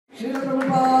Srila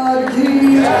Prabhupada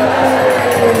ki jai.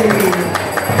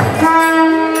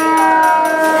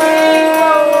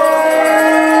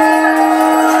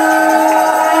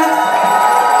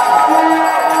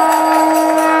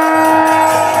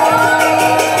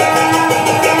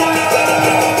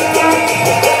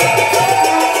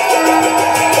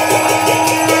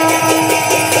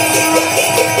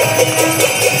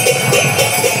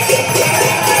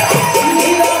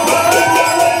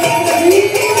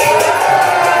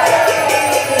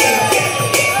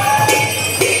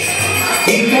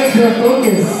 The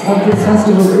focus of this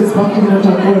festival is Bhaktivinoda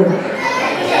Thakur.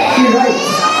 He writes,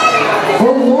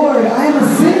 "O Lord, I am a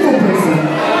sinful person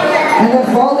and have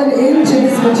fallen into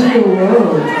this material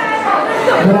world.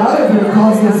 But out of your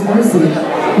causeless mercy,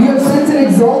 you have sent an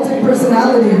exalted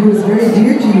personality who is very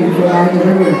dear to you for my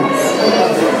deliverance.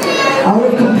 Out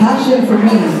of compassion for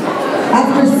me,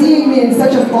 after seeing me in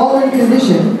such a fallen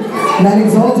condition, that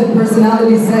exalted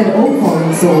personality said, 'O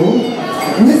fallen soul,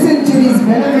 listen to these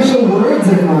beneficial words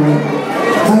of mine.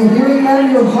 By hearing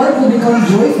them, your heart will become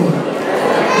joyful.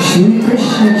 Shri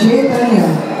Krishna Chaitanya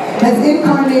has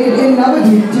incarnated in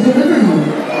Navadvip to deliver you.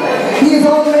 He has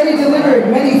already delivered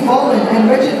many fallen and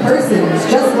wretched persons,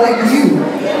 just like you,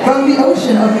 from the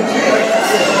ocean of material.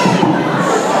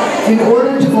 In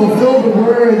order to fulfill the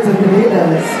words of the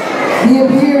Vedas, he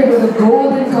appeared with a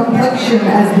golden complexion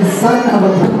as the son of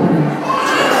a Brahman.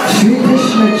 Shri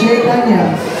Krishna Chaitanya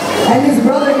and his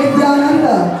brother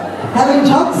Nityananda have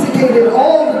intoxicated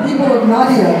all the people of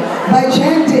Nadia by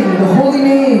chanting the holy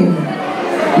name.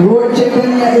 Lord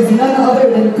Chaitanya is none other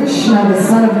than Krishna, the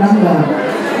son of Nanda.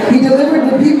 He delivered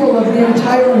the people of the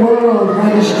entire world by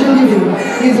distributing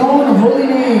his own holy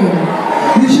name.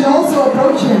 You should also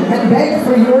approach him and beg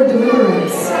for your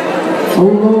deliverance. O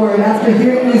Lord, after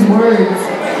hearing these words,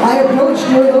 I approached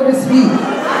your lotus feet."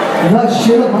 Thus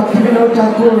Srila Bhaktivinoda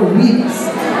Thakur weeps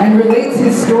and relates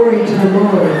his story to the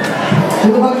Lord.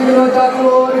 Srila Bhaktivinoda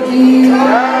Thakur ki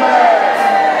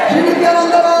jai. Shri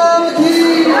Nityananda Ram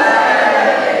ki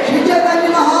jai. Shri Chaitanya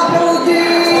Mahaprabhu ki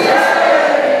jai.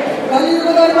 Kali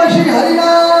Yuga Dharma Shri Harina